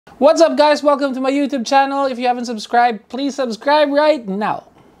What's up, guys? Welcome to my YouTube channel. If you haven't subscribed, please subscribe right now.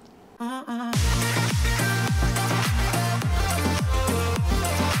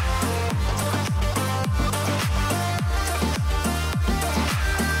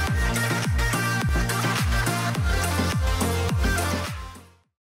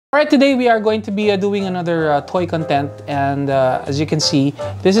 Alright, today we are going to be doing another toy content, and as you can see,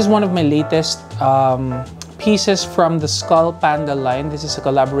 this is one of my latest pieces from the Skull Panda line. This is a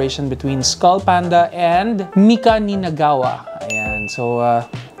collaboration between Skull Panda and Mika Ninagawa. Ayan, so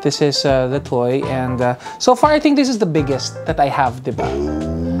this is the toy, and so far I think this is the biggest that I have,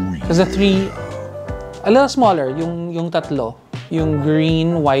 diba? Because the three, a little smaller, yung tatlo, yung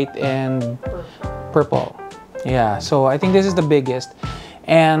green, white, and purple. Yeah, so I think this is the biggest.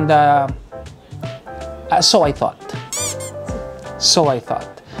 And so I thought.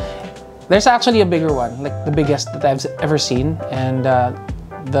 There's actually a bigger one, like the biggest that I've ever seen. And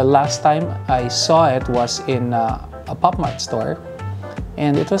the last time I saw it was in a Pop Mart store.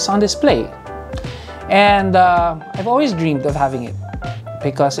 And it was on display. And I've always dreamed of having it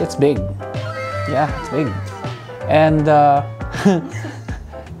because it's big. Yeah, it's big. And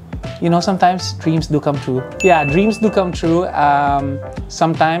you know, sometimes dreams do come true. Yeah, dreams do come true.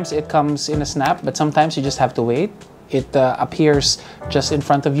 Sometimes it comes in a snap, but sometimes you just have to wait. It appears just in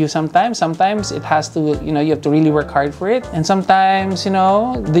front of you sometimes. Sometimes it has to, you know, you have to really work hard for it. And sometimes, you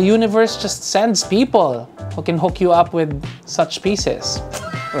know, the universe just sends people who can hook you up with such pieces,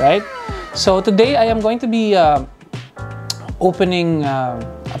 right? So today I am going to be opening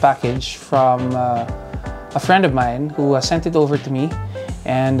a package from a friend of mine who sent it over to me.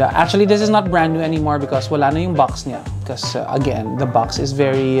 And actually, this is not brand new anymore because wala na yung box niya. Because again, the box is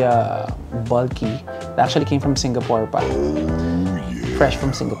very bulky. It actually came from Singapore pa. Fresh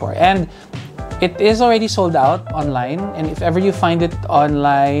from Singapore. And it is already sold out online. And if ever you find it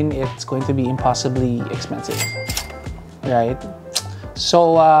online, it's going to be impossibly expensive. Right?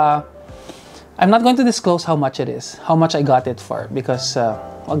 So, I'm not going to disclose how much it is. How much I got it for. Because,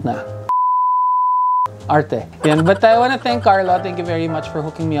 wag na. Arte. Yan. But I want to thank Carlo. Thank you very much for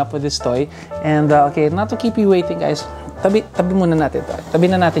hooking me up with this toy. And okay, not to keep you waiting, guys. Tabi muna natin to. Tabi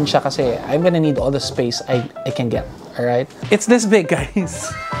na natin siya kasi I'm gonna need all the space I can get. Alright? It's this big,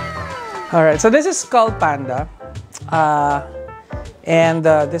 guys. Alright, so this is Skull Panda. And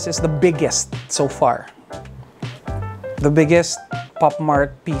this is the biggest so far. The biggest Pop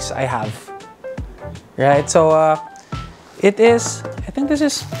Mart piece I have. Right? So it is, I think this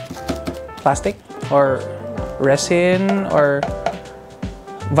is plastic or resin or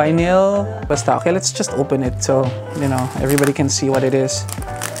vinyl. Basta. Okay, let's just open it so, you know, everybody can see what it is.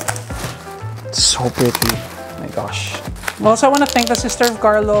 It's so pretty. Oh my gosh. Also, I want to thank the sister of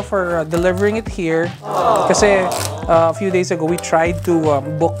Carlo for delivering it here. Kasi a few days ago, we tried to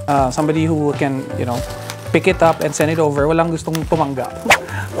book somebody who can, you know, pick it up and send it over. Walang gustong tumanggap.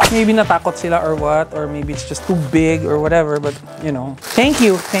 Maybe natakot sila or what, or maybe it's just too big or whatever, but, you know. Thank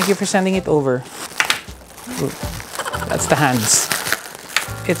you for sending it over. Ooh, that's the hands.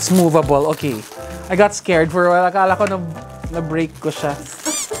 It's movable. Okay. I got scared for a while. Akala ko na-break ko siya.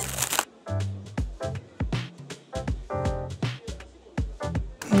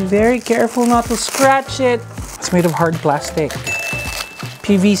 Be very careful not to scratch it. It's made of hard plastic.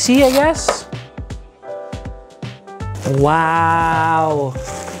 PVC, I guess? Wow.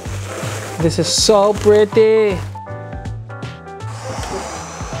 This is so pretty.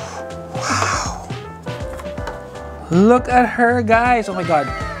 Look at her, guys. Oh my god.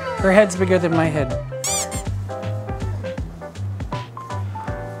 Her head's bigger than my head.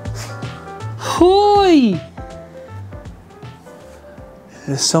 Hooey!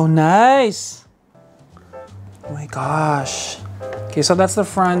 This is so nice. Oh my gosh. Okay, so that's the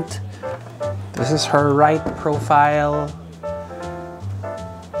front. This is her right profile.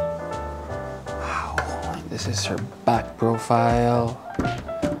 Wow. This is her back profile.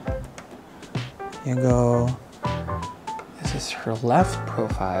 Here you go. This is her left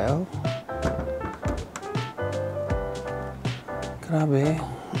profile. Grabe.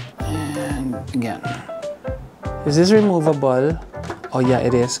 And again. Is this removable? Oh yeah,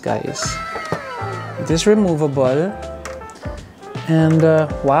 it is, guys. It is removable. And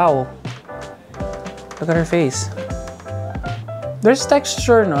wow. Look at her face. There's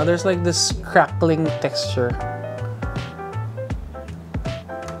texture, no? There's like this crackling texture.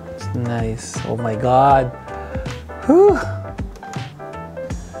 It's nice. Oh my god. Whew.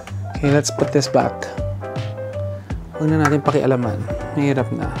 Okay, let's put this back. Huwag na natin pakialaman.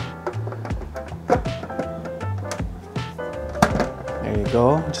 Mahirap na. There you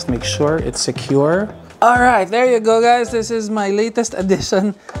go. Just make sure it's secure. Alright, there you go guys. This is my latest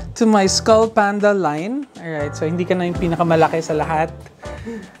addition to my Skull Panda line. Alright, so hindi ka na yung pinakamalaki sa lahat.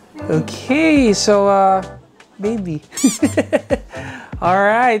 Okay, so baby.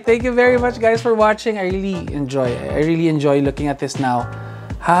 Alright, thank you very much guys for watching. I really enjoy looking at this now.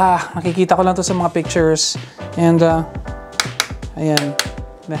 Nakikita ko lang to sa mga pictures. And ayan,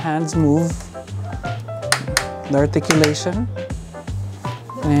 the hands move. The articulation.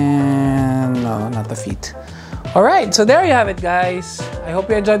 And no, not the feet. All right, so there you have it, guys. I hope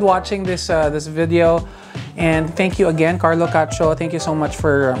you enjoyed watching this this video, and thank you again, Carlo Cacho. Thank you so much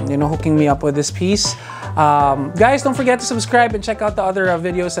for hooking me up with this piece. Guys, don't forget to subscribe and check out the other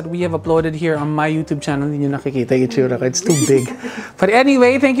videos that we have uploaded here on my YouTube channel. Hindi nyo nakikita yung itsura ko. It's too big. But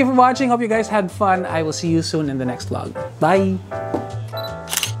anyway, thank you for watching. Hope you guys had fun. I will see you soon in the next vlog. Bye.